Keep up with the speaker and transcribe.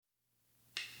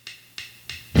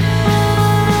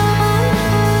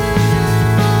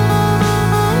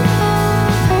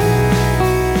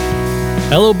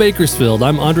Hello, Bakersfield.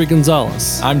 I'm Andre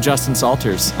Gonzalez. I'm Justin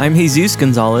Salters. I'm Jesus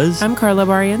Gonzalez. I'm Carla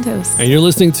Barrientos. And you're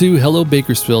listening to Hello,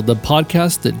 Bakersfield, the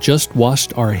podcast that just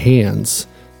washed our hands.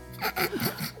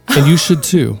 And you should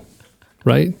too,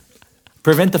 right?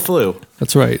 Prevent the flu.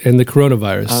 That's right. And the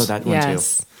coronavirus. Oh, that one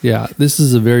Yes. too. Yeah, this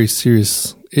is a very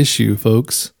serious issue,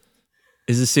 folks.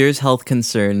 Is a serious health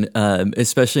concern,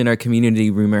 especially in our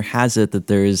community. Rumor has it that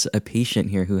there is a patient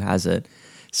here who has it.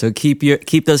 So keep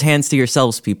those hands to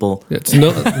yourselves, people. It's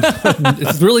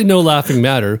really no laughing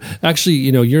matter. Actually,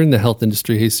 you're in the health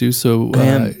industry, Jesus. So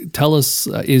tell us,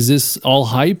 is this all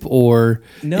hype or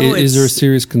is there a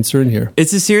serious concern here?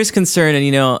 It's a serious concern.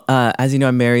 And, as you know,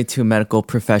 I'm married to a medical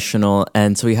professional.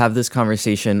 And so we have this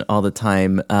conversation all the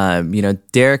time.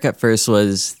 Derek at first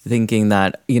was thinking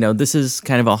that, this is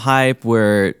kind of a hype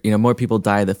where, more people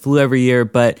die of the flu every year.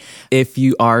 But if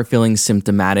you are feeling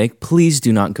symptomatic, please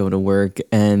do not go to work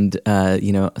and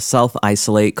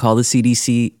self-isolate, call the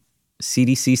CDC,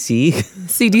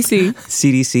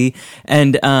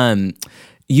 and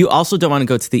you also don't want to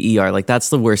go to the ER. Like, that's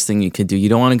the worst thing you could do. You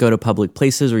don't want to go to public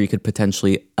places where you could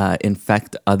potentially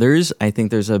infect others. I think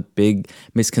there's a big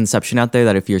misconception out there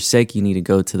that if you're sick, you need to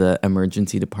go to the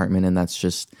emergency department, and that's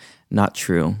just not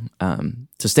true.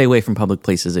 So stay away from public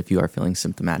places if you are feeling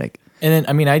symptomatic. And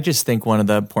then, I just think one of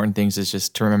the important things is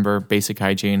just to remember basic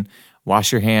hygiene.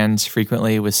 Wash your hands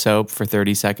frequently with soap for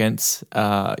 30 seconds,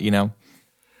 Why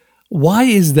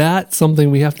is that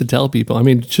something we have to tell people?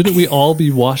 Shouldn't we all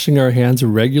be washing our hands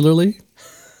regularly?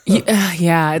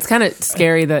 Yeah, it's kind of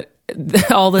scary that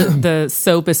all the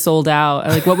soap is sold out.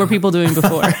 Like, what were people doing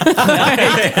before?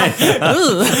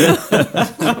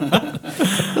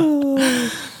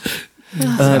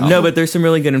 No, but there's some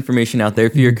really good information out there.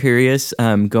 If you're curious,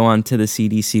 go on to the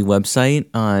CDC website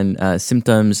on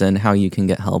symptoms and how you can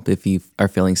get help if you are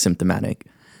feeling symptomatic.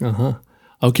 Uh-huh.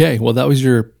 Okay, well, that was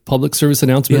your public service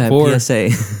announcement for PSA.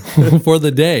 for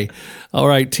the day. All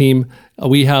right, team,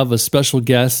 we have a special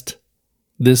guest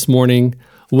this morning,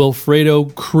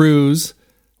 Wilfredo Cruz.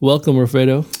 Welcome,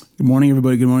 Wilfredo. Good morning,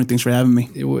 everybody. Good morning. Thanks for having me.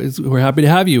 We're happy to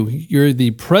have you. You're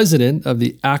the president of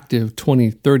the Active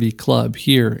 2030 Club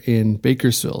here in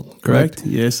Bakersfield, correct?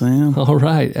 Yes, I am. All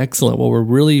right. Excellent. Well, we're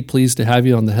really pleased to have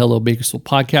you on the Hello Bakersfield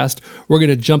podcast. We're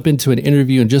going to jump into an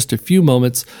interview in just a few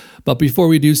moments. But before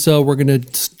we do so, we're going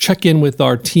to check in with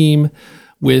our team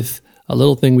with a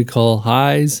little thing we call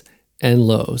highs and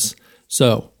lows.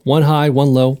 So one high,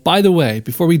 one low. By the way,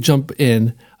 before we jump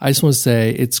in, I just want to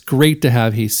say it's great to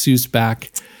have Jesus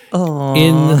back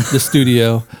in the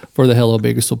studio for the Hello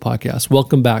Bakersfield podcast.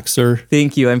 Welcome back, sir.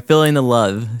 Thank you. I'm feeling the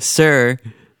love. Sir's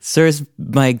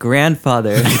my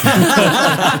grandfather.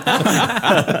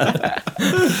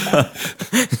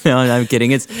 No, I'm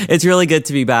kidding. It's really good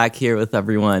to be back here with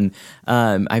everyone.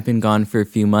 I've been gone for a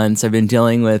few months. I've been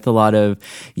dealing with a lot of,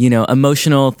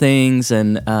 emotional things,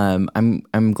 and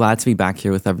I'm glad to be back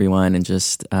here with everyone and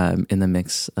just in the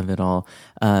mix of it all.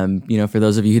 For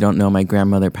those of you who don't know, my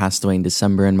grandmother passed away in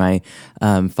December, and my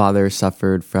father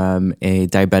suffered from a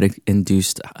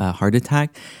diabetic-induced heart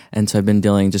attack, and so I've been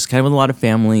dealing just kind of with a lot of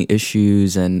family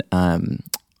issues, and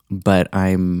but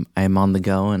I'm on the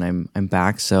go and I'm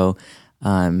back. So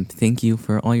thank you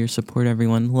for all your support,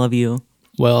 everyone. Love you.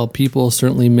 Well, people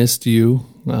certainly missed you.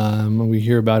 We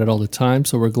hear about it all the time,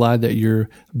 so we're glad that you're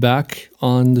back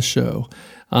on the show.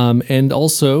 And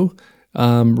also,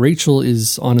 Rachel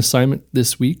is on assignment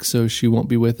this week, so she won't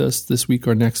be with us this week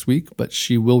or next week, but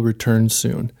she will return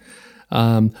soon.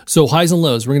 So highs and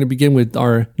lows. We're going to begin with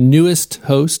our newest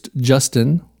host,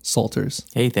 Justin Salters.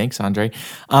 Hey, thanks, Andre.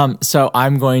 So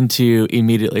I'm going to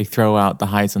immediately throw out the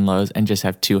highs and lows and just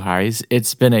have two highs.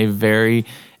 It's been a very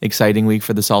exciting week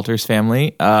for the Salters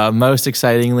family. Most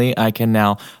excitingly, I can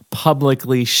now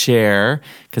publicly share,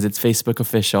 because it's Facebook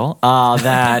official,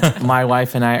 that my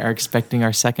wife and I are expecting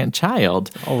our second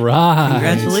child. All right.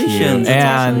 Congratulations.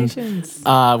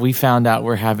 And we found out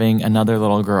we're having another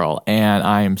little girl, and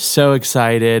I am so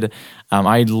excited.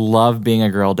 I love being a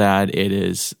girl dad. It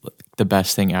is the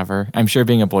best thing ever. I'm sure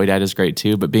being a boy dad is great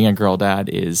too, but being a girl dad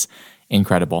is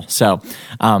incredible. So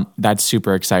that's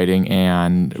super exciting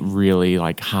and really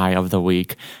high of the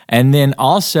week. And then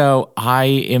also I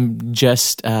am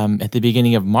just at the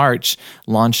beginning of March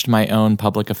launched my own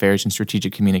public affairs and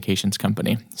strategic communications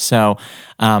company. So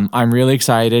I'm really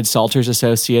excited. Salters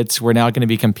Associates, we're now going to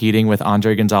be competing with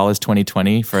Andre Gonzalez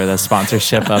 2020 for the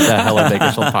sponsorship of the Hello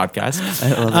Bakersfield podcast.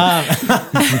 I love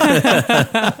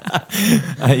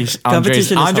it.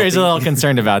 Andre's a little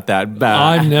concerned about that.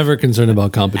 I'm never concerned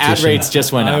about competition. At rates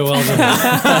just went up.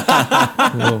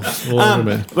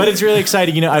 But it's really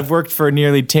exciting. I've worked for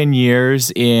nearly 10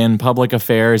 years in public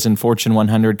affairs and Fortune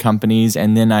 100 companies,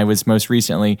 and then I was most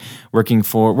recently working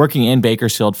in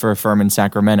Bakersfield for a firm in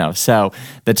Sacramento. So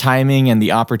the timing and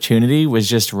the opportunity was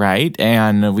just right,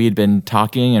 and we had been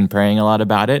talking and praying a lot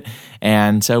about it,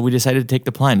 and so we decided to take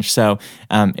the plunge. So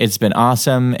it's been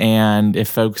awesome, and if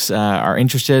folks are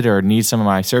interested or need some of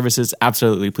my services,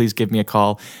 absolutely, please give me a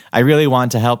call. I really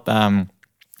want to help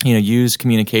use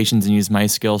communications and use my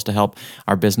skills to help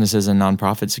our businesses and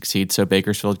nonprofits succeed so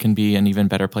Bakersfield can be an even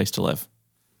better place to live.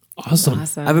 Awesome.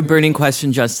 I have a burning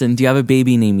question, Justin. Do you have a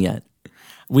baby name yet?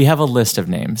 We have a list of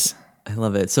names. I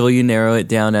love it. So will you narrow it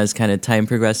down as kind of time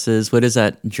progresses? What does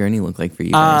that journey look like for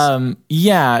you guys?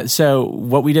 Yeah. So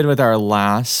what we did with our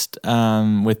last,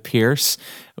 with Pierce,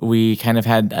 we kind of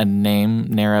had a name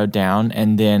narrowed down,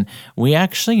 and then we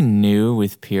actually knew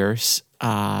with Pierce,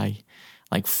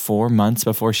 like 4 months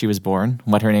before she was born,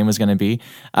 what her name was going to be.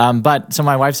 So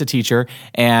my wife's a teacher,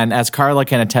 and as Carla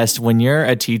can attest, when you're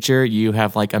a teacher, you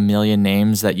have like a million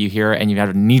names that you hear, and you have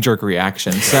a knee-jerk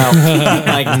reaction. So,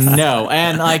 no.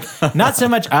 And not so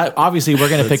much, obviously, we're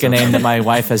going to pick a name that my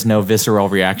wife has no visceral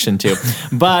reaction to.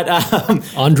 But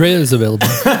Andrea is available.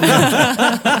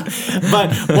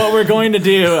 But what we're going to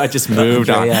do, I just moved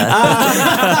on.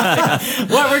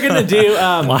 What we're going to do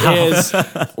is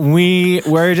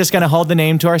we're just going to hold the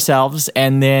name to ourselves,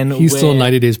 and then he's still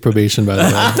 90 days probation, by the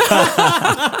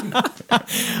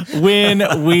way.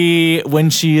 when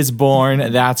she is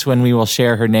born, that's when we will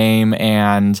share her name.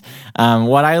 And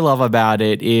what I love about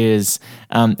it is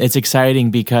it's exciting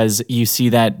because you see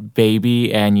that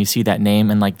baby and you see that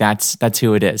name, and that's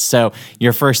who it is. So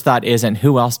your first thought isn't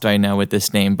who else do I know with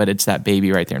this name, but it's that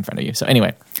baby right there in front of you. So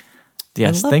anyway,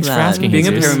 yes, thanks for asking. Being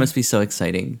Jesus. a parent must be so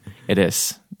exciting. It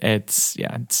is. It's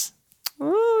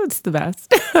It's the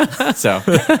best. So,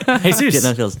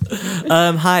 Jesus.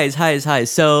 Hi.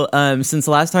 So, since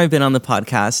the last time I've been on the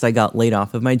podcast, I got laid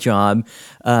off of my job,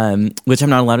 which I'm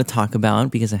not allowed to talk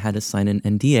about because I had to sign an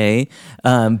NDA.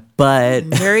 But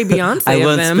very Beyonce. I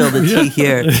won't of them. spill the tea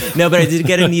here. No, but I did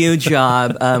get a new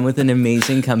job with an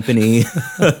amazing company,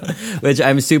 which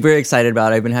I'm super excited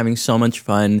about. I've been having so much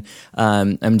fun.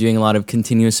 I'm doing a lot of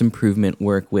continuous improvement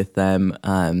work with them,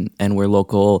 and we're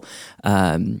local.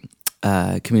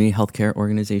 Community healthcare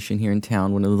organization here in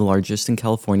town, one of the largest in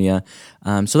California.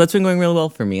 So that's been going really well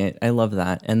for me. I love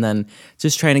that. And then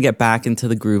just trying to get back into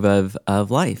the groove of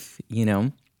life,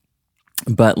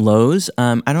 But lows,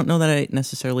 I don't know that I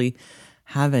necessarily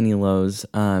have any lows.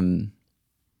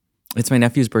 It's my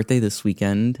nephew's birthday this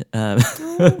weekend, so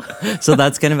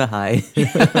that's kind of a high.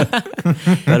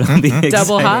 That'll be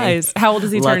double exciting. Highs. How old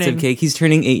is he turning? Lots of cake. He's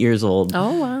turning 8 years old.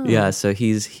 Oh wow! Yeah, so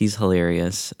he's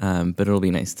hilarious. But it'll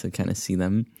be nice to kind of see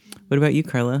them. What about you,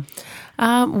 Carla?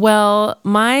 Well,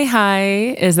 my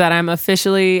high is that I've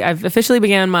officially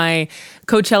began my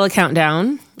Coachella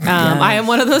countdown. Yes. I am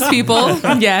one of those people,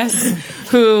 yes,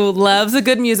 who loves a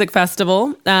good music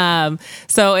festival.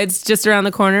 So it's just around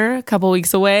the corner, a couple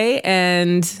weeks away,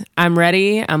 and I'm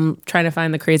ready. I'm trying to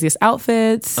find the craziest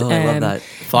outfits. Oh, I love that.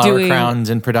 Flower crowns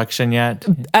in production yet?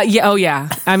 Yeah. Oh, yeah.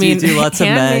 I mean, do you do lots of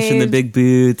mesh and the big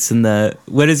boots and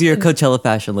what does your Coachella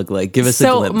fashion look like? Give us a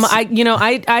glimpse.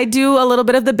 I do a little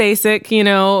bit of the basic, a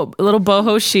little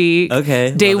boho chic.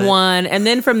 Okay. Day one. And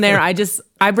then from there,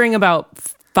 I bring about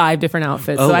 5 different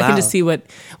outfits. Oh, so I wow. can just see what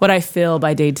I feel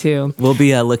by day 2. We'll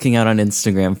be looking out on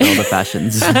Instagram for all the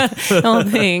fashions. Oh,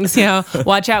 thanks.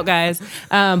 Watch out, guys.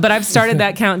 But I've started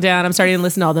that countdown. I'm starting to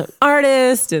listen to all the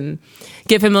artists and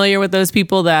get familiar with those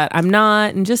people that I'm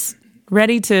not, and just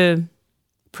ready to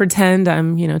pretend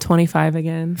I'm, 25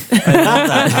 again. I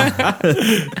love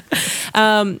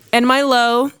that. And my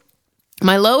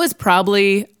low is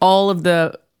probably all of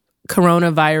the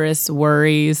coronavirus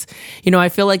worries. I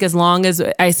feel like as long as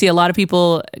I see a lot of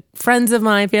people, friends of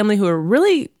mine, family, who are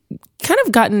really kind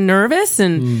of gotten nervous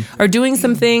and are doing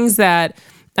some things that,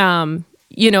 I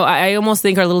almost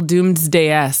think are a little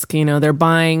doomsday-esque. They're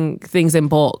buying things in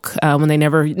bulk when they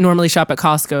never normally shop at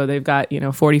Costco. They've got,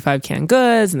 45 canned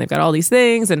goods, and they've got all these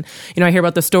things. And, I hear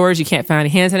about the stores, you can't find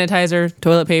hand sanitizer,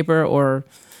 toilet paper, or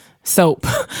soap.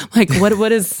 Like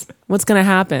what's going to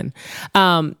happen?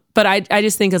 But I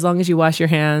just think as long as you wash your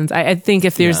hands, I think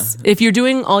if you're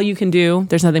doing all you can do,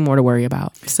 there's nothing more to worry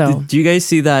about. So, do you guys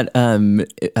see that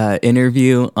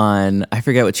interview on, I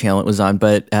forget what channel it was on,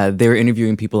 but they were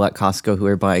interviewing people at Costco who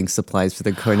are buying supplies for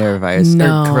the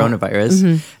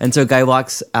coronavirus. And so a guy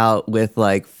walks out with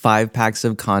like 5 packs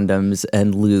of condoms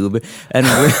and lube, and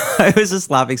I was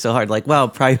just laughing so hard, like, wow,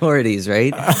 priorities,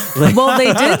 right? Like, well,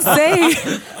 they did say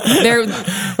there.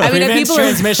 I mean, people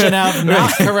transmission of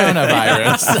not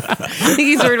coronavirus. I think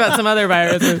he's worried about some other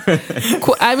viruses.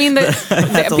 I mean,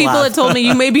 the people had told me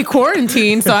you may be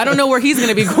quarantined, so I don't know where he's going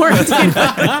to be quarantined.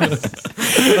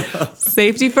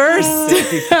 Safety first.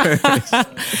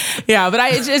 Yeah, but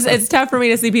it's tough for me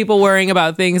to see people worrying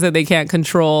about things that they can't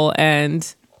control,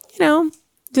 and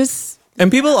just. And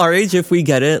people our age, if we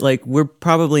get it, like, we're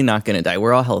probably not going to die.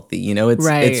 We're all healthy.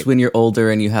 It's when you're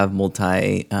older and you have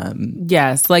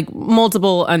yes, like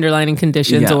multiple underlying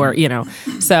conditions or,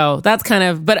 so that's kind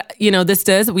of, but,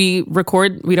 we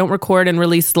don't record and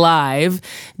release live.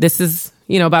 This is,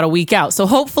 about a week out. So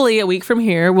hopefully a week from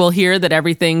here, we'll hear that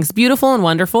everything's beautiful and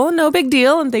wonderful and no big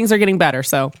deal and things are getting better.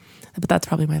 So, but that's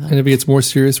probably my life. And if it gets more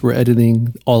serious, we're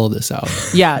editing all of this out.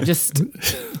 Yeah, just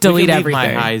delete everything.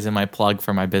 My highs and my plug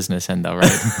for my business end, though,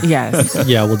 right? Yes.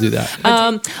 Yeah, we'll do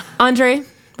that. Andre,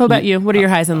 what about you? What are your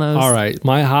highs and lows? All right.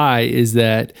 My high is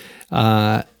that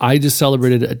I just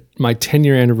celebrated my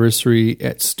 10-year anniversary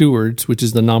at Stewards, which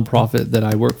is the nonprofit that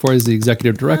I work for as the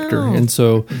executive director. Oh. And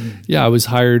so, I was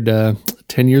hired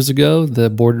 10 years ago. The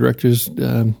board of directors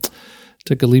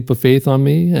took a leap of faith on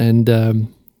me, and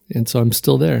so I'm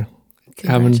still there.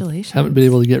 Congratulations. Haven't been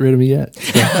able to get rid of me yet.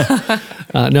 So.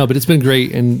 No, but it's been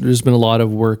great, and there's been a lot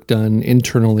of work done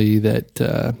internally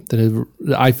that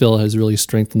I feel has really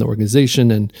strengthened the organization,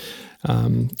 and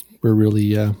we're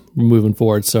really moving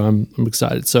forward. So I'm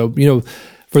excited. So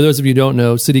for those of you who don't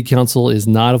know, city council is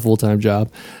not a full-time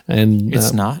job, and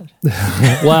it's not.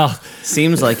 Well,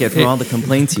 seems like it from all the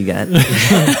complaints you get.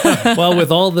 Well,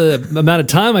 with all the amount of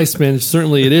time I spend,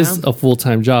 certainly it is a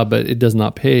full-time job, but it does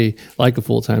not pay like a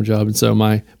full-time job. And so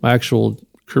my actual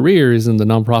career is in the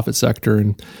nonprofit sector,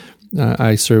 and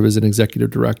I serve as an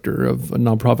executive director of a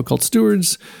nonprofit called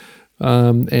Stewards,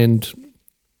 and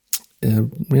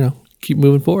keep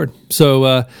moving forward.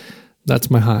 So that's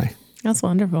my high. That's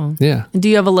wonderful. Yeah. Do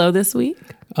you have a low this week?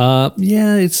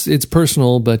 Yeah, it's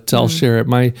personal, but I'll share it.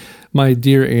 My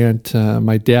dear aunt,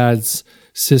 my dad's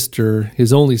sister,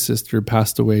 his only sister,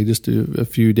 passed away just a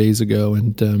few days ago,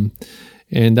 and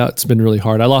that's been really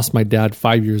hard. I lost my dad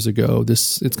 5 years ago.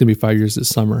 It's going to be 5 years this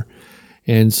summer,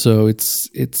 and so it's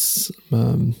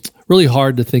really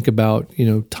hard to think about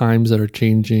times that are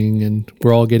changing, and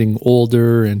we're all getting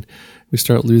older, and we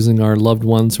start losing our loved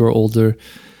ones who are older.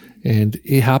 And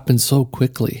it happened so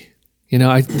quickly.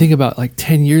 I think about like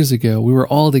 10 years ago, we were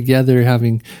all together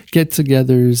having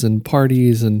get-togethers and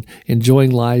parties and enjoying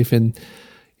life. And,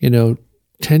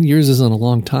 10 years isn't a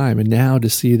long time. And now to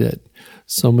see that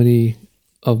so many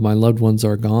of my loved ones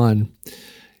are gone,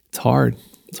 it's hard.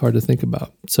 It's hard to think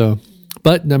about. So,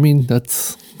 but I mean,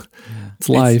 it's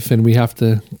life, and we have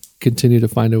to continue to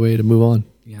find a way to move on.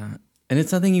 Yeah. And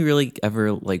it's nothing you really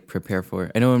ever prepare for.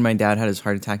 I know when my dad had his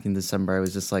heart attack in December, I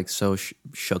was just so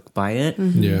shook by it.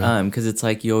 Mm-hmm. Yeah. Because it's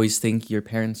like you always think your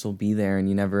parents will be there, and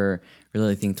you never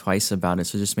really think twice about it.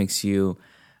 So it just makes you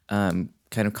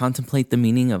kind of contemplate the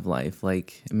meaning of life.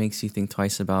 Like, it makes you think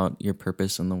twice about your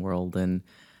purpose in the world. And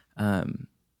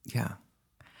yeah.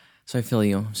 So I feel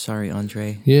you. Sorry,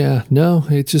 Andre. Yeah. No,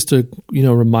 it's just a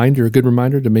reminder, a good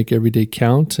reminder to make every day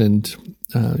count. And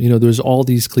there's all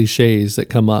these cliches that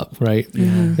come up, right?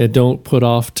 Mm-hmm. And don't put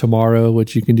off tomorrow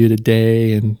what you can do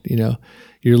today, and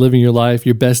you're living your life,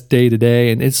 your best day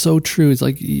today, and it's so true. It's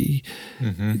like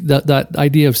that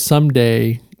idea of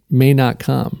someday may not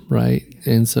come, right?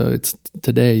 And so it's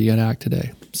today. You got to act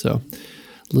today. So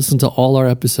listen to all our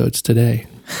episodes today.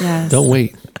 Yes. Don't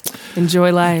wait.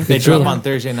 Enjoy life. They drop on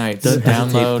Thursday nights.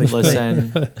 Download,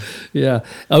 listen. Yeah.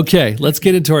 Okay. Let's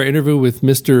get into our interview with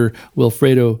Mr.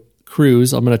 Wilfredo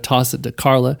Cruz. I'm going to toss it to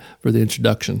Carla for the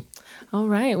introduction. All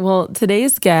right. Well,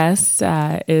 today's guest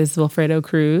is Wilfredo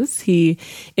Cruz. He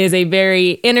is a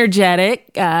very energetic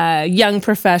young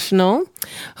professional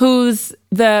who's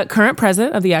the current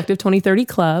president of the Active 2030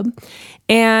 Club.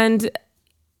 And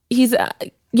he's,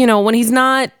 when he's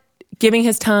not giving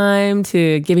his time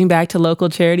to giving back to local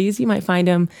charities, you might find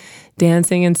him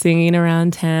dancing and singing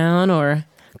around town or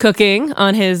cooking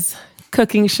on his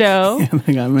cooking show,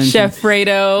 Chef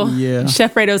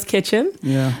Fredo's Kitchen.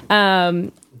 Yeah.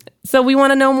 So we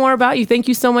want to know more about you. Thank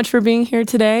you so much for being here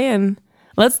today, and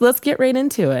let's get right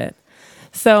into it.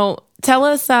 So tell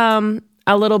us a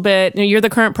a little bit. You're the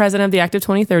current president of the Active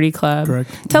 2030 Club.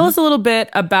 Correct. Tell us a little bit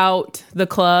about the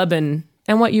club and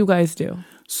what you guys do.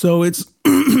 So it's,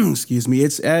 excuse me,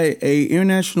 it's a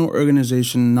international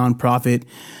organization, nonprofit,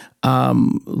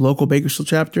 local Bakersfield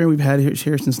chapter. We've had it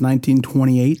here since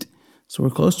 1928. So we're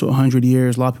close to 100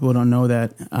 years. A lot of people don't know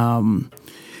that.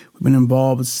 We've been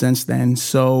involved since then.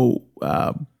 So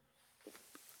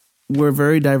we're a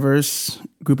very diverse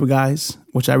group of guys,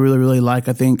 which I really, really like.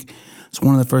 I think it's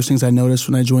one of the first things I noticed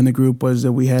when I joined the group was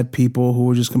that we had people who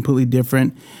were just completely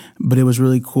different, but it was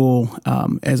really cool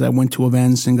as I went to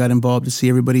events and got involved to see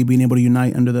everybody being able to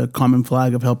unite under the common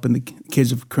flag of helping the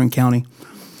kids of Kern County,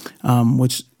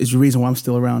 which is the reason why I'm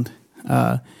still around.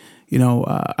 I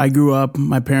grew up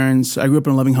in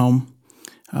a loving home.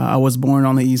 I was born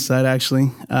on the east side,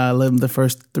 actually. I lived the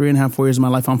first 3.5, 4 years of my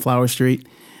life on Flower Street.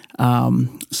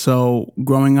 So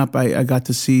growing up, I got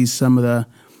to see some of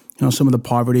the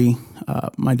poverty.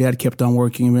 My dad kept on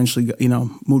working, eventually,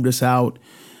 moved us out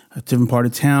a different part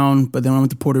of town. But then I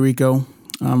went to Puerto Rico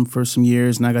for some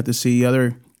years, and I got to see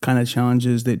other kind of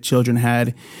challenges that children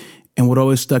had. And what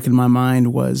always stuck in my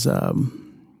mind was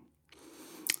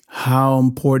how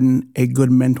important a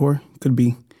good mentor could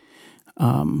be.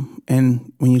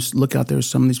 And when you look out there,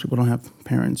 some of these people don't have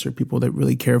parents or people that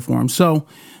really care for them. So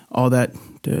all that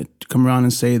to come around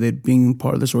and say that being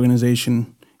part of this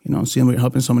organization, seeing we're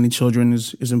helping so many children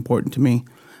is important to me.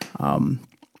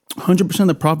 100% of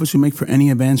the profits we make for any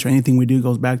events or anything we do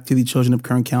goes back to the children of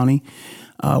Kern County.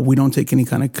 We don't take any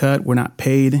kind of cut. We're not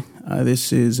paid.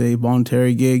 This is a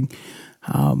voluntary gig.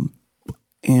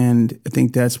 And I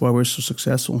think that's why we're so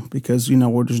successful because,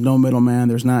 where there's no middleman,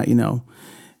 there's not,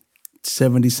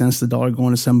 70 cents the dollar going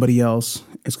to somebody else.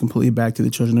 It's completely back to the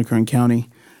children of Kern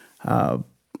County.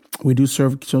 We do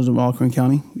serve children of all Kern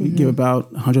County. We give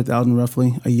about $100,000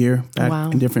 roughly a year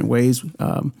back in different ways,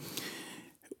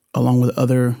 along with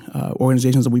other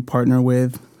organizations that we partner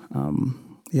with.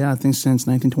 I think since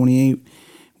 1928,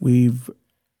 we've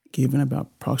given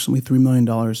about approximately $3 million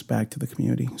back to the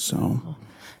community. So,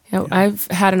 I've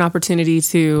had an opportunity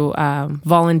to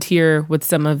volunteer with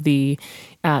some of the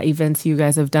events you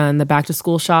guys have done, the back to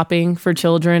school shopping for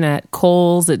children at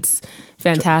Kohl's. It's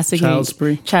fantastic. Child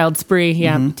Spree.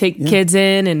 Take kids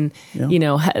in and,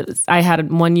 I had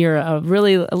one year a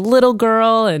little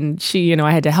girl and she,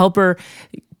 I had to help her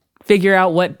figure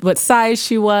out what size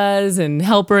she was and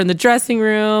help her in the dressing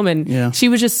room. And she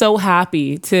was just so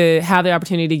happy to have the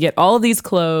opportunity to get all of these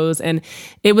clothes. And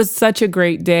it was such a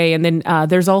great day. And then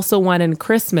there's also one in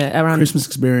Christmas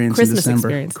experience in December.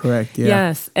 Experience. Correct. Yeah.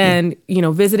 Yes. And,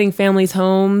 visiting families'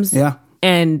 homes. Yeah.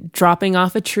 And dropping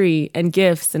off a tree and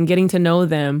gifts and getting to know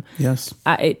them. Yes.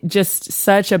 It just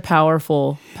such a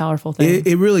powerful thing.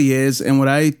 It really is. And what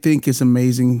I think is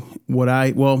amazing, what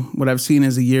I've seen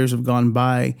as the years have gone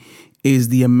by is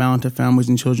the amount of families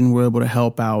and children we're able to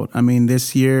help out. I mean,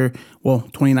 this year,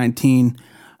 2019,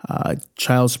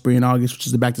 Child Spree in August, which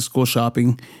is the back to school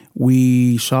shopping,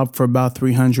 we shopped for about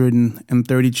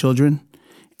 330 children.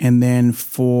 And then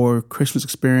for Christmas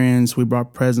experience, we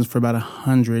brought presents for about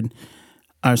 500.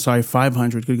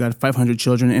 Good God, 500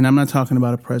 children. And I'm not talking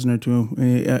about a present or two,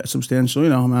 a substantial,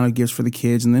 amount of gifts for the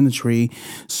kids and then the tree.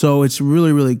 So it's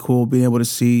really, really cool being able to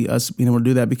see us being able to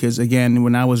do that because, again,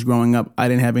 when I was growing up, I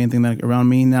didn't have anything like around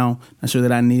me. Now, not sure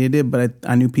that I needed it, but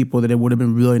I knew people that it would have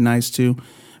been really nice to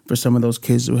for some of those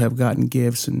kids who have gotten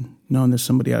gifts and knowing there's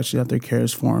somebody actually out there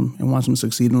cares for them and wants them to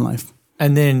succeed in life.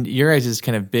 And then your guys'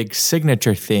 kind of big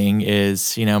signature thing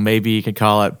is, maybe you could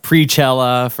call it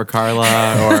pre-Cella for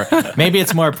Carla, or maybe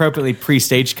it's more appropriately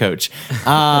pre-Stagecoach.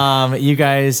 You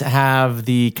guys have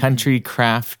the Country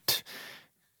Craft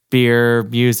Beer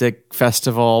Music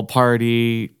Festival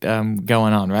party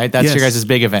going on, right? That's your guys'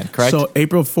 big event, correct? So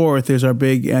April 4th is our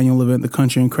big annual event, the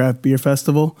Country and Craft Beer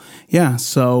Festival. Yeah,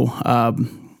 so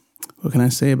what can I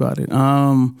say about it?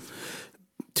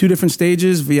 2 different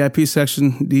stages, VIP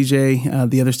section, DJ.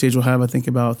 The other stage will have, I think,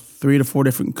 about 3 to 4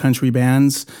 different country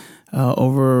bands,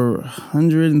 over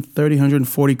 130,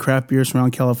 140 craft beers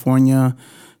around California,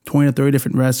 20 to 30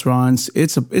 different restaurants.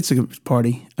 It's a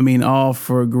party. I mean, all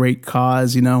for a great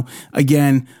cause,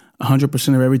 Again,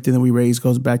 100% of everything that we raise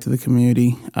goes back to the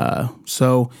community.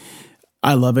 So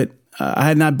I love it. I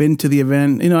had not been to the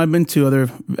event. I've been to other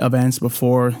events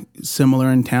before,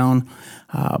 similar in town.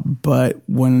 But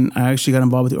when I actually got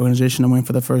involved with the organization, I went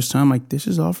for the first time. Like, this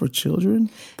is all for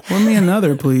children? Pour me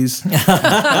another, please. And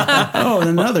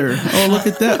another. Oh, look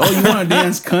at that. Oh, you want to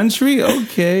dance country?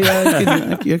 Okay,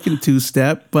 I can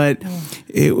two-step. But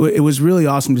it was really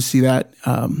awesome to see that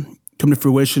come to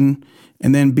fruition.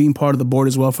 and then being part of the board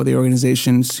as well for the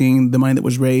organization, seeing the money that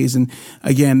was raised. And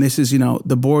again, this is,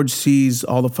 the board sees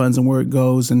all the funds and where it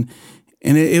goes. And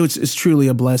it's truly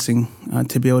a blessing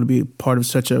to be able to be part of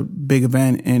such a big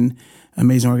event and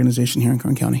amazing organization here in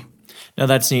Kern County. No,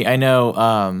 that's neat. I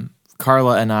know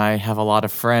Carla and I have a lot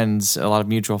of friends, a lot of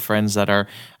mutual friends that are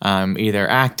either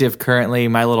active currently.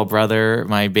 My little brother,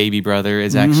 my baby brother,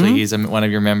 is actually he's one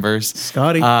of your members,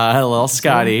 Scotty. Little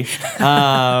Scotty,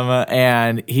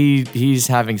 and he's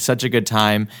having such a good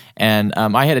time. And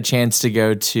I had a chance to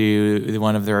go to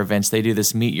one of their events. They do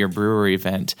this Meet Your Brewery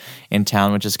event in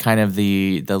town, which is kind of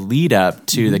the lead up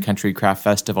to the Country Craft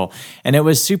Festival. And it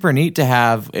was super neat to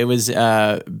have. It was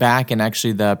back in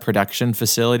actually the production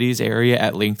facilities area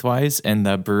at Lengthwise in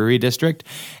the brewery district.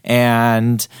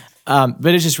 And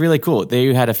but it's just really cool.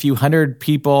 They had a few hundred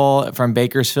people from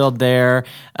Bakersfield there.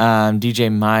 DJ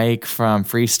Mike from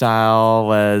Freestyle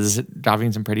was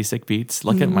dropping some pretty sick beats.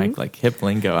 Look at Mike, like hip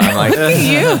lingo. I'm like,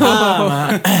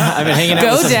 I've been hanging out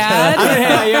Go, with some, Dad.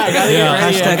 I gotta get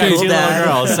ready. Hashtag I got cool two dad. little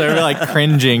girls, so we're like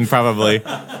cringing probably.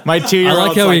 My 2-year-old. I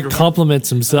like how he compliments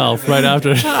himself right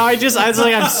after. I was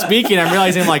like, I'm speaking. I'm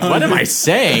realizing, like, what am I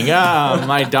saying?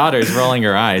 My daughter's rolling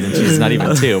her eyes, and she's not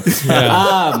even 2.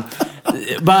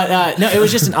 But no, it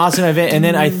was just an awesome event. And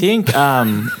then I think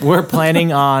we're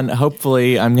planning on,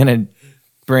 hopefully, I'm going to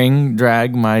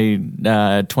drag my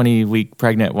 20-week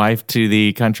pregnant wife to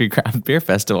the Country Craft Beer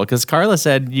Festival, because Carla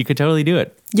said you could totally do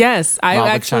it. Yes,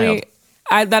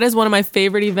 that is one of my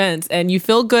favorite events, and you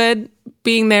feel good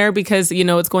being there because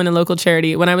it's going to local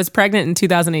charity. When I was pregnant in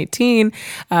 2018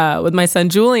 with my son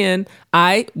Julian,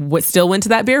 I still went to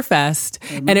that beer fest,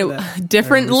 and it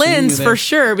different lens for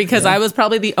sure because I was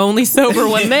probably the only sober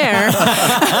one there.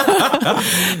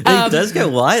 It does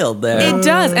get wild there. It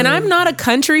does, and I'm not a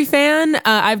country fan.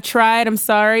 I've tried. I'm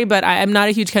sorry, but I'm not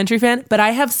a huge country fan. But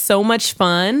I have so much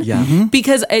fun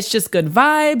because it's just good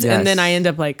vibes, and then I end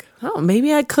up like, oh,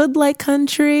 maybe I could like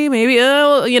country. Maybe,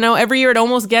 every year it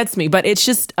almost gets me, but it's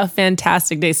just a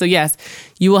fantastic day. So yes,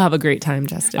 you will have a great time,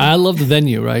 Justin. I love the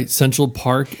venue, right? Central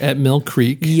Park at Mill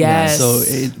Creek. Yes. So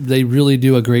they really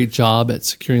do a great job at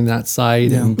securing that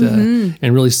site and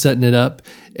really setting it up.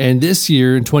 And this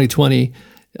year in 2020,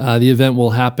 the event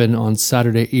will happen on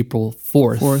Saturday, April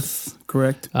 4th. 4th,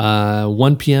 correct.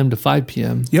 1 p.m. to 5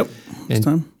 p.m. Yep.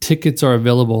 And tickets are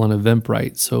available on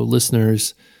Eventbrite. So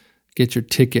listeners, get your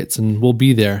tickets and we'll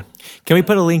be there. Can we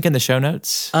put a link in the show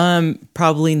notes?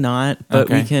 Probably not,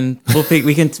 but Okay.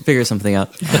 we can figure something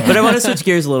out. But I want to switch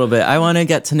gears a little bit. I want to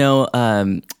get to know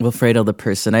Wilfredo the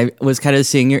person. I was kind of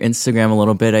seeing your Instagram a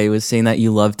little bit. I was seeing that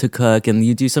you love to cook and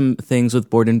you do some things with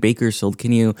Board and Bakersfield.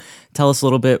 Can you tell us a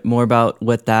little bit more about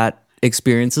what that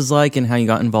experience is like and how you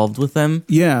got involved with them?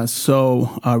 Yeah,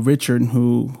 so Richard,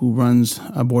 who runs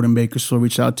Board and Bakersfield,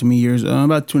 reached out to me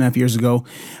about 2.5 years ago.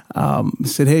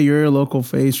 Said, hey, you're a local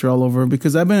face, you're all over.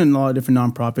 Because I've been in a lot of different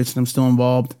nonprofits and I'm still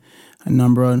involved, a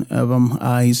number of them.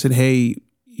 He said, hey,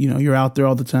 you're out there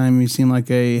all the time. You seem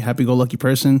like a happy-go-lucky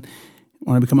person.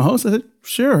 Want to become a host? I said,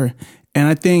 sure. And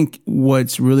I think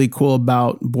what's really cool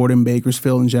about Board and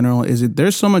Bakersfield in general is that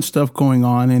there's so much stuff going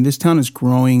on and this town is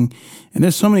growing and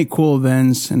there's so many cool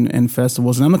events and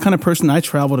festivals. And I'm the kind of person, I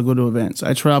travel to go to events.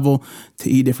 I travel to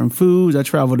eat different foods. I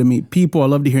travel to meet people. I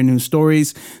love to hear new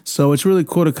stories. So it's really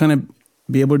cool to kind of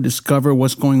be able to discover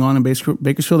what's going on in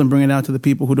Bakersfield and bring it out to the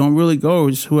people who don't really go, or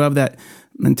just who have that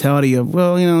mentality of,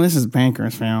 well, this is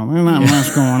Bakersfield. There's not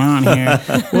much going on here.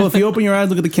 Well, if you open your eyes,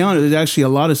 look at the calendar, there's actually a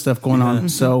lot of stuff going on.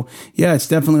 So, yeah, it's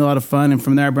definitely a lot of fun. And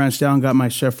from there, I branched out and got my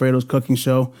Chef Fredo's cooking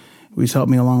show, which helped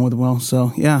me along with Will.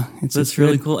 So, yeah. That's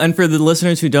really cool. And for the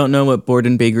listeners who don't know what Board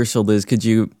and Bakersfield is, could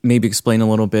you maybe explain a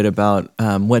little bit about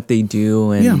what they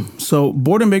do? And yeah. So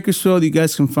Board and Bakersfield, you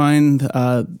guys can find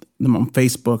them on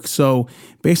Facebook. So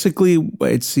basically,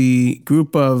 it's the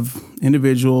group of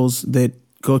individuals that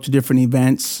go to different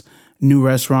events, new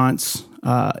restaurants,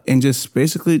 and just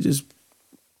basically just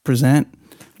present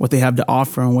what they have to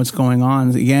offer and what's going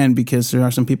on. Again, because there are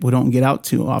some people who don't get out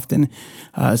too often.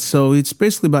 So it's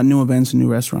basically about new events and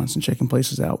new restaurants and checking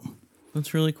places out.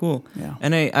 That's really cool. Yeah.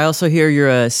 And I also hear you're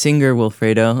a singer,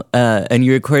 Wilfredo, and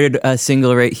you recorded a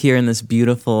single right here in this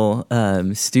beautiful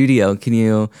studio. Can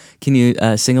you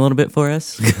sing a little bit for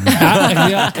us?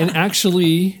 Yeah, and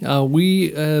actually,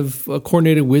 we have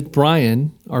coordinated with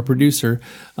Brian, our producer,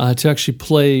 to actually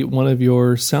play one of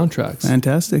your soundtracks.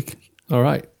 Fantastic. All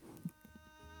right.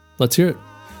 Let's hear it.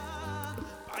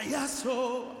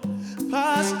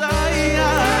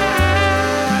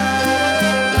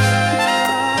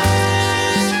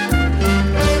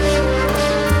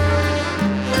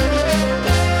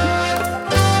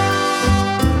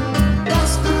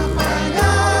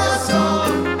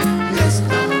 Yes,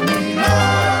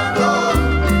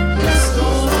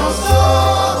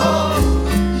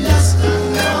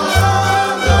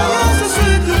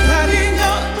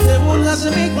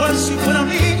 fuera un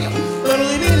niño, pero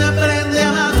divina prende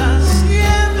amada,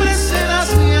 siempre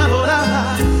serás mi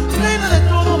adorada, reina de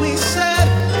todo mi ser,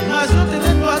 mas yo te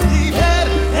vengo a ti ver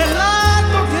el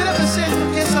acto que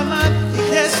represento, que es amar y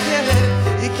que es querer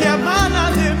y que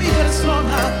amana de mi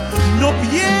persona. No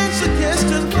pienso que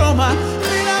esto es broma,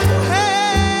 mira mujer.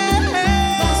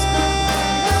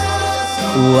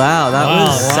 Wow, that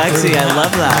was sexy. I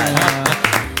love that.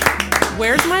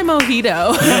 Where's my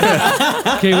mojito?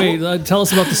 Okay, wait. Tell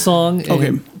us about the song.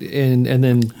 And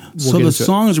then we'll So get the into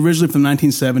song is originally from the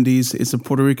 1970s. It's a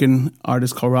Puerto Rican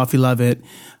artist called Rafi Lavet.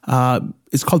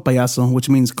 It's called Payaso, which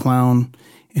means clown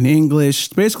in English.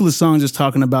 Basically, the song is just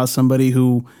talking about somebody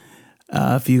who,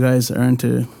 if you guys are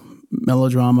into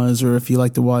melodramas or if you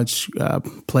like to watch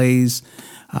plays,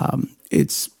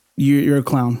 it's you're a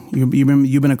clown.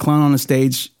 You've been a clown on the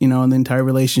stage, in the entire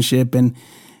relationship, and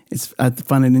I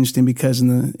find it interesting because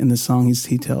in the song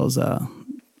he tells the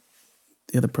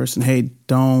other person, "Hey,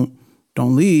 don't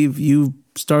leave. You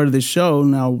started this show.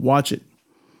 Now watch it."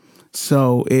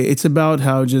 So it's about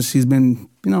how just he's been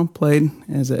played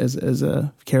as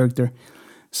a character.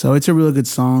 So it's a really good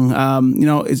song.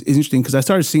 It's interesting because I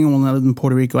started singing when I lived in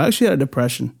Puerto Rico. I actually had a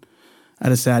depression,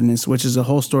 out of sadness, which is a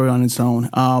whole story on its own.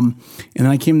 And then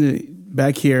I came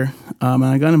back here, and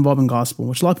I got involved in gospel,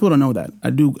 which a lot of people don't know that. I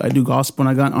do gospel, and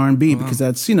I got R&B because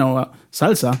that's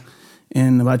salsa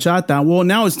and bachata. Well,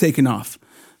 now it's taken off.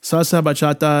 Salsa,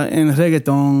 bachata, and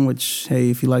reggaeton. Which, hey,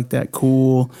 if you like that,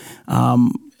 cool.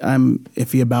 I'm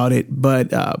iffy about it,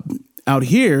 but out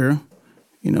here,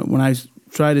 when I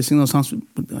tried to sing those songs,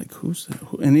 like who's that?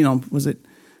 And was it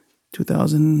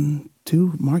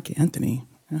 2002? Mark Anthony.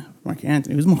 Yeah, Mark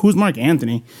Anthony. Who's Mark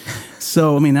Anthony?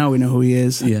 So now we know who he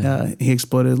is. Yeah. He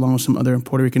exploded along with some other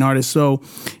Puerto Rican artists. So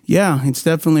yeah, it's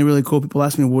definitely really cool. People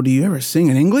ask me, "Well, do you ever sing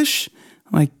in English?"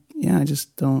 I'm like, yeah, I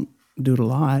just don't do it a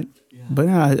lot. Yeah. But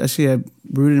I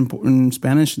rooted in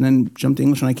Spanish and then jumped to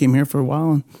English when I came here for a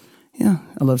while. And yeah,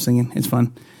 I love singing. It's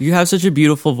fun. You have such a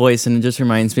beautiful voice, and it just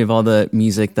reminds me of all the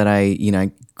music that I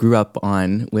grew up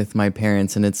on with my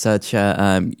parents, and it's such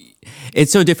a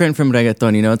it's so different from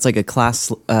reggaeton. It's like a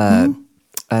class,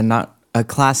 not a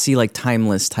classy, like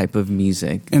timeless type of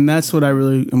music. And that's what I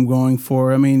really am going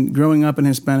for. I mean, growing up in a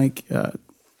Hispanic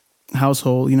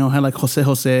household, I had like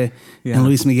Jose and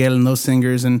Luis Miguel and those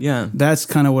singers, and that's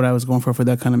kind of what I was going for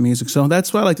that kind of music. So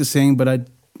that's why I like to sing, but I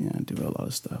do a lot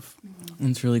of stuff.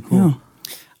 It's really cool. Yeah.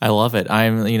 I love it.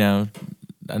 I'm,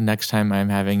 next time I'm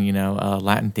having, a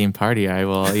Latin themed party, I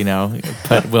will,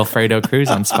 put Wilfredo Cruz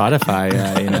on Spotify.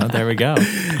 There we go.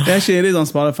 Actually, it is on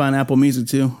Spotify and Apple Music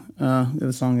too.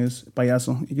 The song is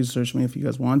Payaso. You can search me if you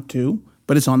guys want to,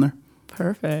 but it's on there.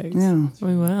 Perfect. Yeah.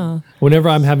 We will. Whenever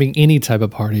I'm having any type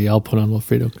of party, I'll put on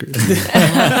Wilfredo Cruz.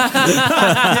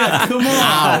 Come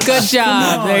on. Good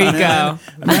job. There you go.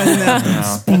 Imagine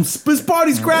that. This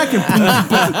party's cracking.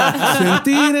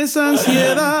 Sentir esa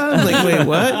ansiedad. Like, wait,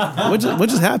 what? What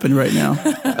just happened right now?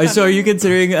 So are you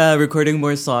considering recording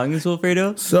more songs,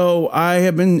 Wilfredo? So I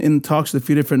have been in talks with a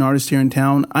few different artists here in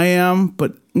town. I am,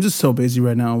 but I'm just so busy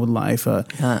right now with life.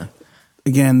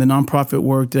 Again, the nonprofit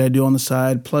work that I do on the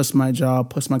side, plus my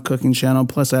job, plus my cooking channel,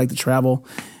 plus I like to travel,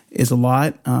 is a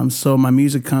lot. So my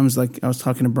music comes, like I was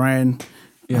talking to Brian,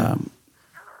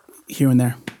 here and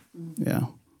there. Yeah.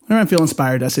 Whenever I feel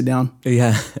inspired, I sit down.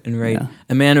 Yeah, and write. Yeah.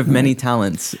 A man of many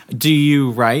talents. Do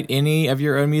you write any of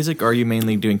your own music, or are you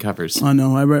mainly doing covers? Oh,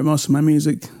 no, I write most of my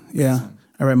music. Yeah,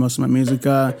 I write most of my music.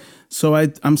 So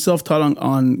I'm self-taught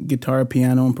on guitar,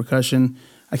 piano, and percussion.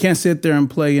 I can't sit there and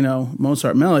play,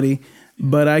 Mozart melody,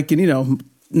 but I can,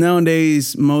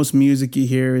 nowadays, most music you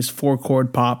hear is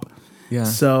 4-chord pop. Yeah.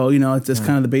 So, it's just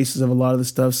kind of the basis of a lot of the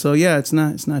stuff. So, yeah, it's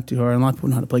not too hard. A lot of people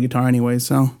know how to play guitar anyway,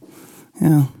 so,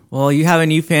 yeah. Well, you have a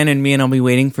new fan in me, and I'll be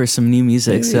waiting for some new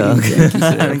music, so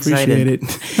I'm excited. Appreciate it.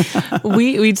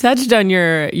 We touched on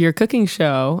your cooking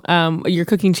show, your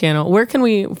cooking channel. Where can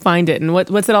we find it, and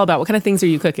what's it all about? What kind of things are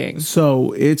you cooking?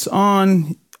 So, it's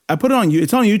on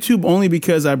YouTube only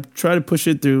because I try to push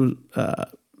it through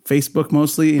Facebook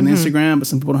mostly and Instagram, but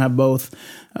some people don't have both.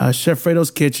 Chef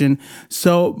Fredo's Kitchen.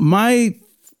 So my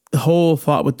whole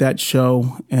thought with that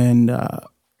show and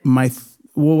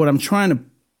what I'm trying to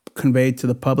convey to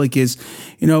the public is,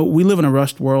 we live in a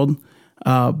rushed world.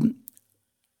 I'm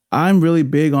really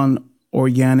big on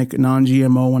organic,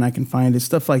 non-GMO when I can find it,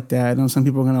 stuff like that. Some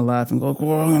people are going to laugh and go,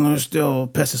 well, there's still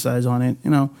pesticides on it.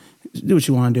 Do what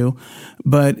you want to do.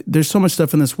 But there's so much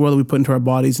stuff in this world that we put into our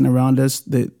bodies and around us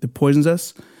that poisons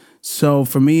us. So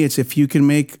for me, it's if you can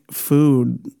make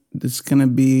food that's going to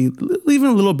be even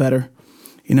a little better.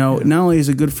 Not only is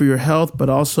it good for your health, but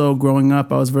also growing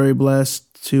up, I was very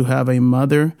blessed to have a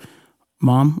mother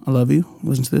Mom, I love you.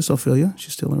 Listen to this, Ophelia.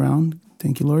 She's still around.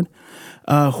 Thank you, Lord.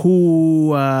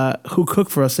 Who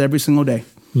cooked for us every single day.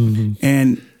 Mm-hmm.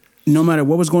 And no matter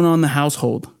what was going on in the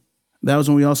household, that was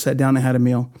when we all sat down and had a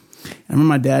meal. I remember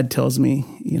my dad tells me,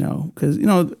 because,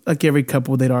 like every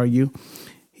couple, they'd argue.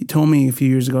 He told me a few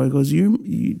years ago, he goes, do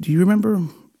you remember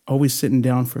always sitting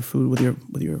down for food with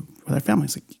our family?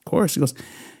 It's like, of course. He goes,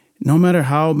 no matter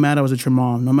how mad I was at your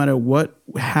mom, no matter what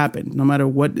happened, no matter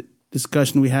what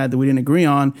discussion we had that we didn't agree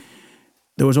on,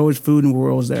 there was always food and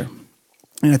we're always there.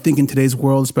 And I think in today's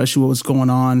world, especially what's going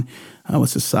on with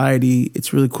society,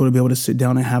 it's really cool to be able to sit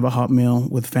down and have a hot meal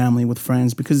with family, with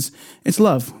friends, because it's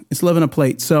love. It's love in a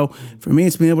plate. So for me,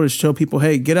 it's being able to show people,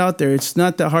 hey, get out there. It's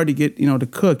not that hard to get, to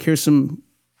cook. Here's some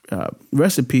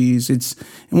recipes. And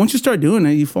once you start doing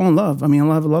it, you fall in love. I mean,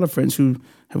 I have a lot of friends who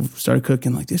have started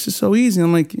cooking like, this is so easy.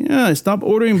 I'm like, yeah, stop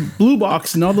ordering Blue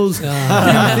Box and all those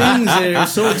damn things that are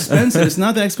so expensive. It's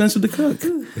not that expensive to cook.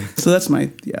 So that's my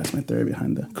theory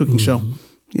behind the cooking show.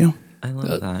 Yeah. I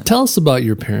love that. Tell us about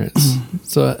your parents.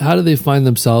 So how do they find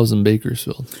themselves in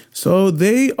Bakersfield? So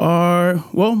they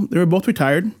were both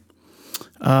retired.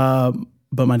 But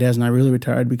my dad's not really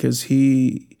retired because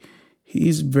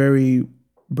he's very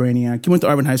brainiac. He went to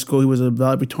Arvin High School. He was a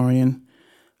valedictorian.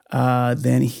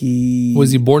 Then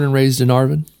Was he born and raised in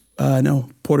Arvin? No,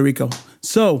 Puerto Rico.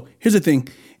 So here's the thing.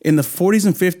 In the 40s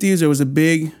and 50s, there was a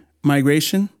big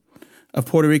migration of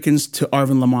Puerto Ricans to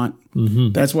Arvin, Lamont.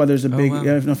 Mm-hmm. That's why there's a big, I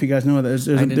don't know if you guys know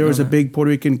that, there was a big Puerto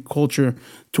Rican culture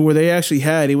to where they actually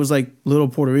it was like little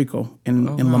Puerto Rico in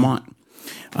Lamont.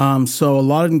 So a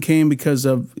lot of them came because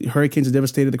of hurricanes that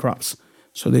devastated the crops.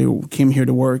 So they came here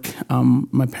to work.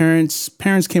 My parents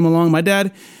came along. My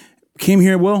dad came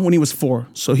here, when he was 4.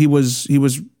 So he was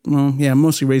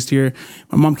mostly raised here.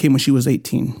 My mom came when she was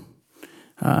 18.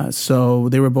 So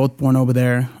they were both born over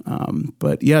there.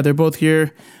 But yeah, they're both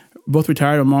here. Both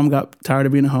retired. My mom got tired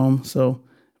of being at home, so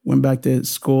went back to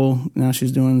school. Now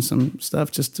she's doing some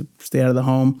stuff just to stay out of the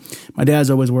home. My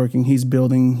dad's always working. He's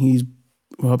building. He's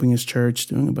helping his church,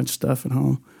 doing a bunch of stuff at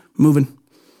home, moving.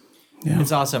 Yeah.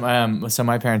 It's awesome. So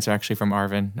my parents are actually from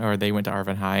Arvin, or they went to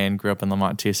Arvin High and grew up in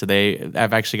Lamont too. So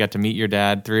I've actually got to meet your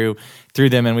dad through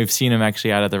them, and we've seen him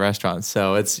actually out of the restaurants.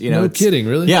 So it's no kidding,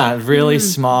 really, yeah, really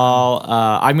small.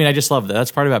 I just love that.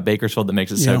 That's part about Bakersfield that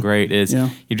makes it so great. Is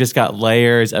you've just got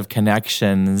layers of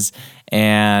connections,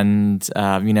 and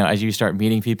as you start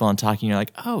meeting people and talking, you're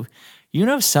like, oh,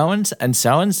 so-and-so and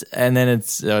so-and-so, and then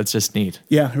it's just neat.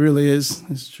 Yeah, it really is.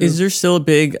 It's true. Is there still a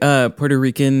big Puerto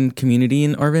Rican community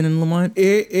in Arvin and Lamont?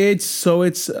 It's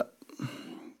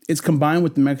combined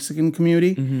with the Mexican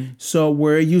community. Mm-hmm. So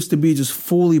where it used to be just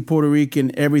fully Puerto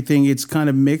Rican, everything, it's kind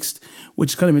of mixed,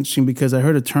 which is kind of interesting because I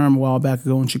heard a term a while back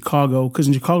ago in Chicago, because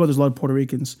in Chicago there's a lot of Puerto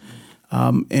Ricans.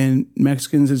 And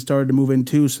Mexicans had started to move in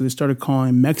too, so they started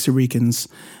calling Mexiricans.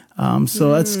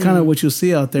 So that's kind of what you'll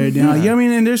see out there now. Yeah, I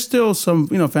mean, and there's still some,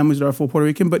 families that are full Puerto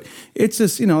Rican, but it's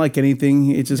just, like anything,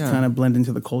 it's just kind of blend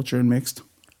into the culture and mixed,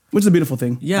 which is a beautiful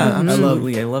thing. Yeah,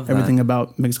 absolutely. I love everything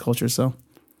about mixed culture. So,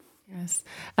 yes.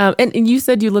 And you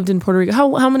said you lived in Puerto Rico.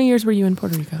 How many years were you in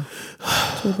Puerto Rico?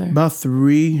 About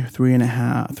three and a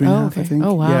half, I think.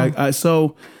 Oh, wow. Yeah.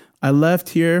 So I left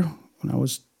here when I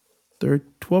was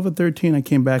 12 or 13. I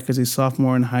came back as a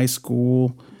sophomore in high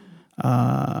school.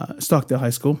 Stockdale High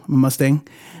School. I'm a Mustang.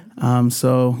 And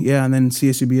then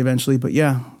CSUB eventually. But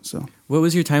yeah, so. What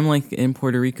was your time like in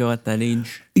Puerto Rico at that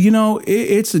age?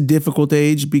 It's a difficult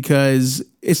age because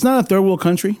it's not a third world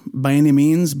country by any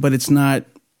means, but it's not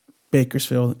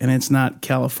Bakersfield and it's not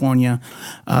California.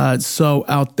 So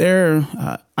out there,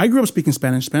 I grew up speaking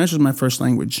Spanish. Spanish was my first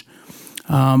language.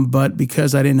 But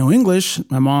because I didn't know English,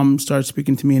 my mom started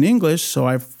speaking to me in English, so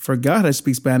I forgot how to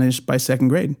speak Spanish by 2nd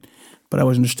grade. But I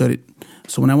always understood it.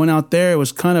 So when I went out there, it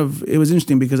was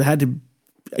interesting because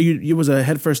it was a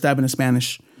head first stab into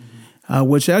Spanish,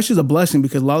 which actually is a blessing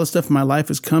because a lot of the stuff in my life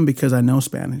has come because I know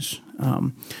Spanish.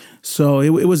 So it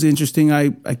was interesting. I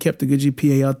kept a good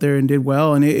GPA out there and did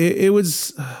well. And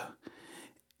it's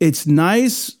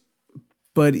nice,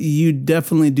 but you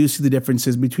definitely do see the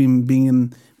differences between being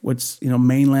in what's,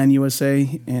 mainland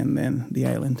USA and then the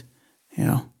island.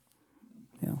 Yeah.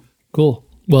 Cool.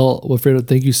 Well, Wilfredo,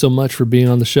 thank you so much for being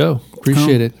on the show.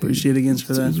 Appreciate it. Appreciate it again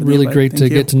for that. It's really great to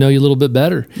get to know you a little bit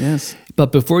better. Yes.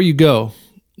 But before you go,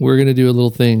 we're going to do a little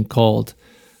thing called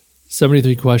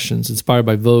 73 Questions, inspired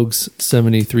by Vogue's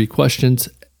 73 Questions.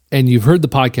 And you've heard the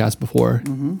podcast before.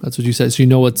 Mm-hmm. That's what you said. So you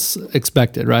know what's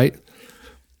expected, right?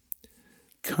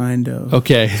 Kind of.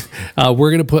 Okay.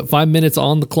 We're going to put 5 minutes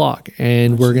on the clock,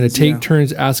 and we're going to take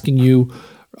turns asking you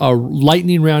a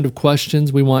lightning round of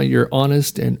questions. We want your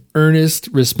honest and earnest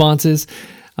responses.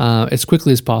 as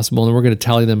quickly as possible, and we're going to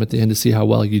tally them at the end to see how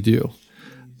well you do.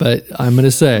 But I'm going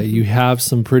to say you have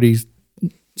some pretty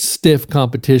stiff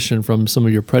competition from some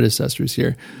of your predecessors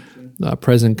here,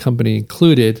 present company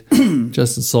included.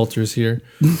 Justin Salters here,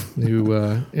 who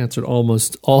answered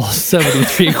almost all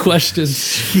 73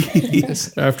 questions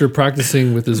after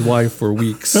practicing with his wife for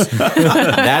weeks.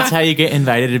 That's how you get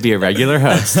invited to be a regular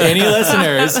host. Any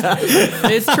listeners?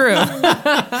 It's true.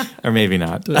 Or maybe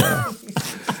not.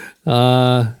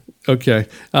 Okay.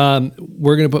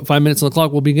 We're going to put 5 minutes on the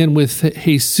clock. We'll begin with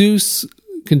Jesus,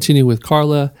 continue with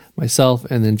Carla, myself,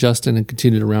 and then Justin, and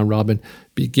continue to round robin.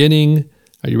 Beginning.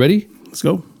 Are you ready? Let's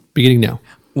go. Beginning now.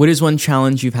 What is one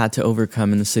challenge you've had to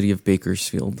overcome in the city of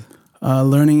Bakersfield?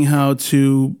 Learning how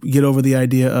to get over the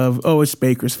idea of, it's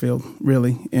Bakersfield,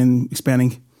 really, and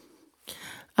expanding.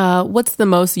 What's the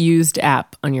most used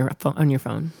app on your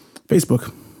phone?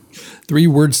 Facebook. 3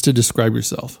 words to describe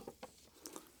yourself.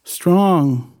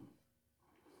 Strong.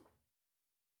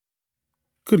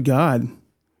 Good God.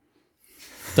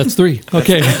 That's 3.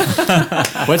 Okay.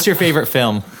 What's your favorite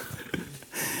film?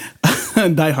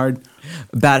 Die Hard.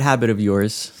 Bad habit of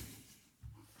yours?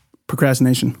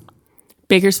 Procrastination.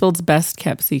 Bakersfield's best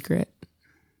kept secret.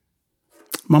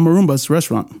 Mama Roomba's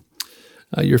restaurant.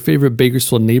 Your favorite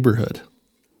Bakersfield neighborhood?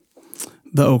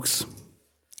 The Oaks.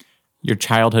 Your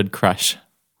childhood crush?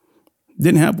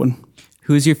 Didn't have one.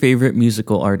 Who's your favorite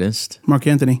musical artist? Mark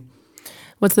Anthony.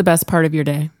 What's the best part of your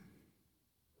day?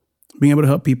 Being able to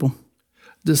help people.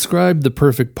 Describe the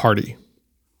perfect party.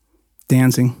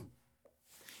 Dancing.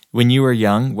 When you were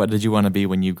young, what did you want to be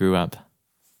when you grew up?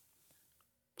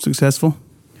 Successful.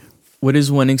 What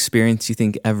is one experience you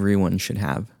think everyone should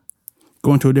have?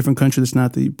 Going to a different country that's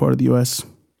not the part of the U.S.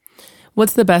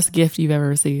 What's the best gift you've ever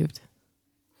received?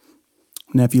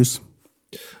 Nephews.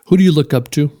 Who do you look up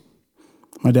to?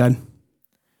 My dad.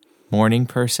 Morning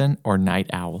person or night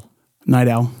owl? Night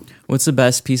owl. What's the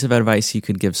best piece of advice you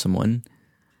could give someone?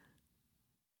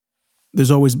 There's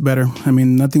always better. I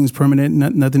mean, nothing's permanent.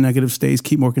 Nothing negative stays.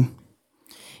 Keep working.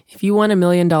 If you won $1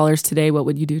 million today, what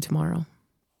would you do tomorrow?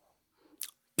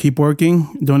 Keep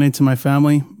working. Donate to my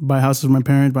family. Buy houses for my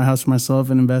parents. Buy a house for myself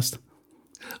and invest.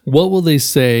 What will they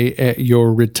say at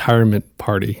your retirement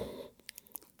party?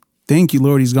 Thank you,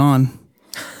 Lord, he's gone.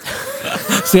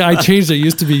 See, I changed it. It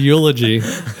used to be eulogy.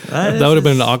 That would have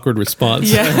been an awkward response.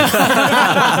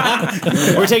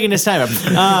 We're taking this time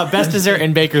up. Best dessert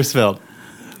in Bakersfield?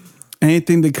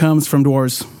 Anything that comes from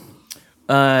doors.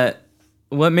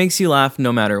 What makes you laugh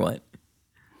no matter what?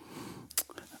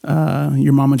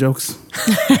 Your mama jokes.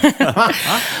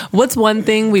 What's one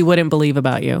thing we wouldn't believe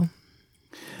about you?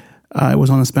 I was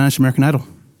on the Spanish American Idol.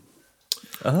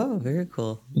 Oh, very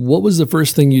cool. What was the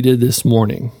first thing you did this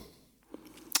morning?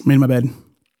 Made my bed.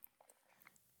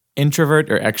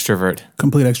 Introvert or extrovert?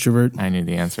 Complete extrovert. I knew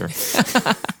the answer.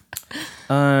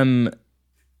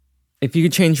 If you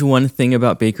could change one thing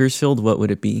about Bakersfield, what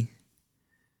would it be?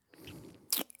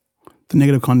 The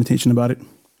negative connotation about it.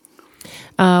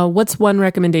 What's one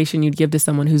recommendation you'd give to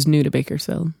someone who's new to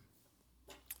Bakersfield?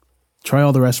 Try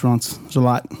all the restaurants. There's a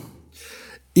lot.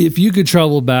 If you could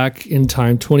travel back in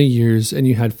time 20 years and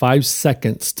you had 5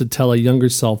 seconds to tell a younger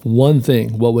self one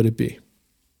thing, what would it be?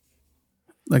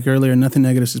 Like earlier, nothing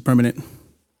negative is permanent.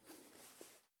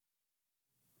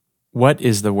 What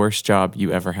is the worst job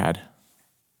you ever had?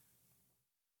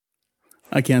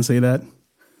 I can't say that.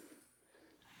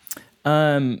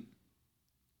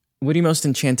 What are you most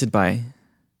enchanted by?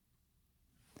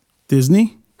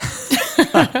 Disney.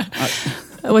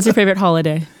 What's your favorite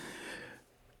holiday?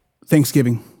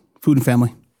 Thanksgiving. Food and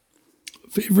family.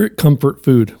 Favorite comfort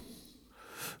food?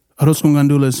 Arroz con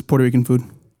gandules, Puerto Rican food.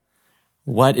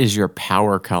 What is your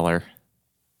power color?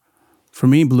 For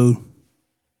me, blue.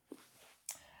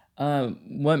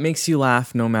 What makes you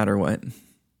laugh no matter what?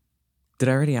 Did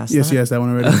I already ask Yes, that? yes, that one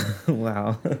already.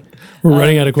 Wow. We're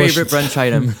running out of questions. Favorite brunch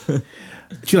item?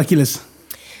 Chilaquiles.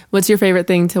 What's your favorite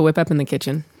thing to whip up in the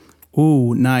kitchen?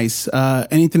 Ooh, nice.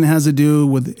 Anything that has to do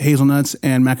with hazelnuts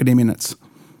and macadamia nuts.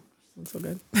 That's so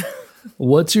good.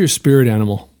 What's your spirit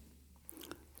animal?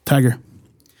 Tiger.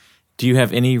 Do you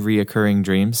have any reoccurring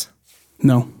dreams?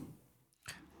 No.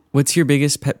 What's your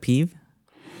biggest pet peeve?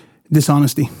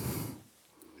 Dishonesty.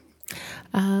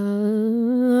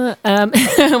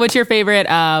 What's your favorite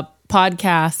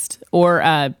podcast or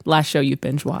last show you've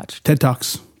binge watched? TED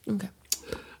Talks. Okay.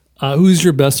 Who's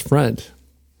your best friend?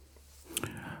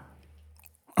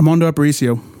 Armando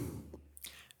Aparicio.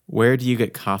 Where do you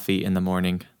get coffee in the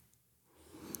morning?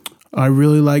 I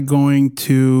really like going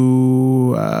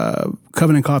to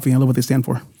Covenant Coffee. I love what they stand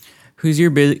for. Who's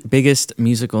your biggest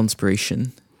musical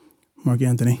inspiration? Mark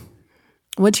Anthony.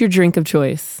 What's your drink of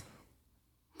choice?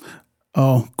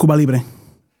 Oh, Cuba Libre.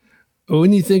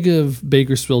 When you think of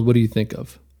Bakersfield, what do you think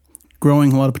of?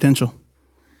 Growing, a lot of potential.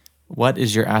 What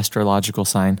is your astrological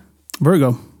sign?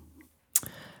 Virgo.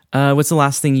 What's the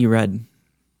last thing you read?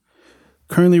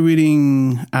 Currently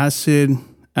reading Acid,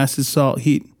 Salt,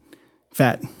 Heat,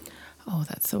 Fat. Oh,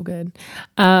 that's so good.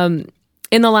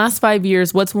 In the last 5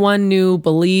 years, what's one new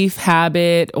belief,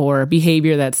 habit, or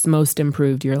behavior that's most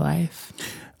improved your life?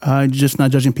 Just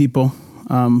not judging people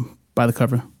by the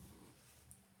cover.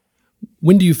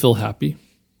 When do you feel happy?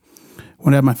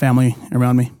 When I have my family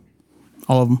around me.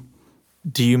 All of them.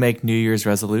 Do you make New Year's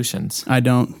resolutions? I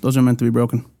don't. Those are meant to be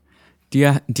broken. Do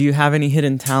you have any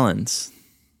hidden talents?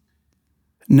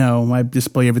 No, I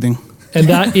display everything. And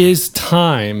that is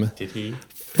time. Did he?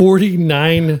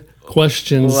 49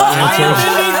 questions answered.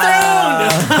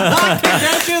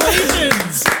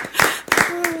 Congratulations!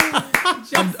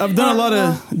 I've done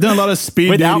a lot of speed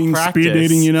Without dating,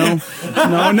 practice. you know.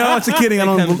 No, it's a kidding. I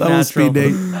don't speed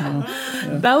date.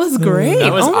 That was great.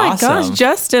 That was oh my awesome. gosh,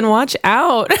 Justin, watch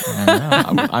out.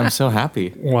 I'm so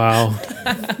happy. Wow.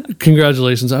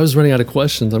 Congratulations. I was running out of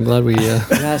questions. I'm glad we ran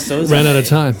out of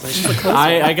time.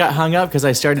 I got hung up because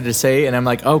I started to say, and I'm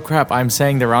like, oh crap, I'm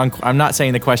not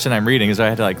saying the question I'm reading, so I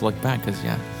had to like look back because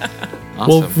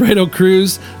Awesome. Wilfredo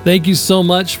Cruz, thank you so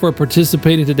much for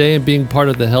participating today and being part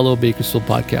of the Hello Bakersfield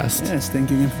podcast. Yes, thank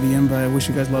you again for the invite. I wish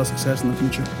you guys a lot of success in the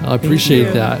future. I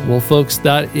appreciate that. Well, folks,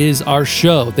 that is our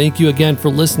show. Thank you again for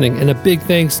listening. And a big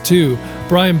thanks to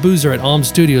Brian Boozer at Alm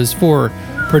Studios for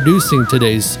producing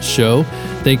today's show.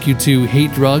 Thank you to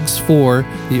Hate Drugs for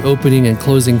the opening and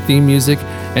closing theme music.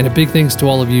 And a big thanks to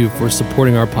all of you for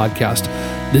supporting our podcast.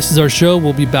 This is our show.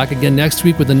 We'll be back again next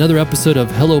week with another episode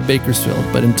of Hello Bakersfield.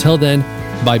 But until then,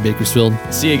 bye Bakersfield.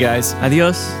 See you guys.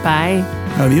 Adios. Bye.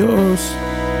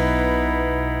 Adios.